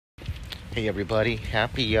Hey everybody,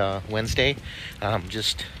 happy Wednesday. I'm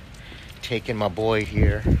just taking my boy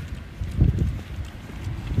here,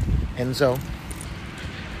 Enzo,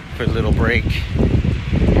 for a little break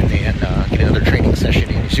and then get another training session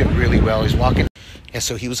in. He's doing really well. He's walking. Yeah,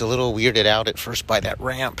 so he was a little weirded out at first by that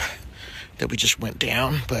ramp that we just went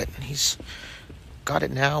down, but he's got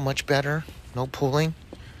it now, much better. No pulling.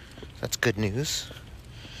 That's good news.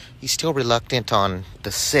 He's still reluctant on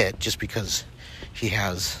the sit just because he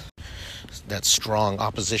has that strong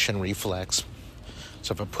opposition reflex.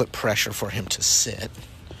 So if I put pressure for him to sit,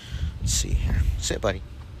 let's see here. Sit, buddy.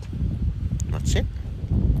 Let's sit.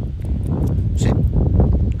 Sit.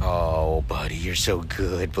 Oh, buddy, you're so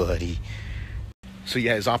good, buddy. So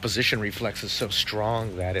yeah, his opposition reflex is so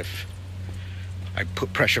strong that if I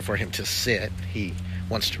put pressure for him to sit, he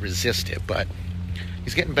wants to resist it. But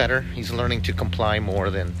he's getting better. He's learning to comply more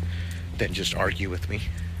than just argue with me.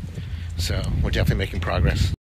 So we're definitely making progress.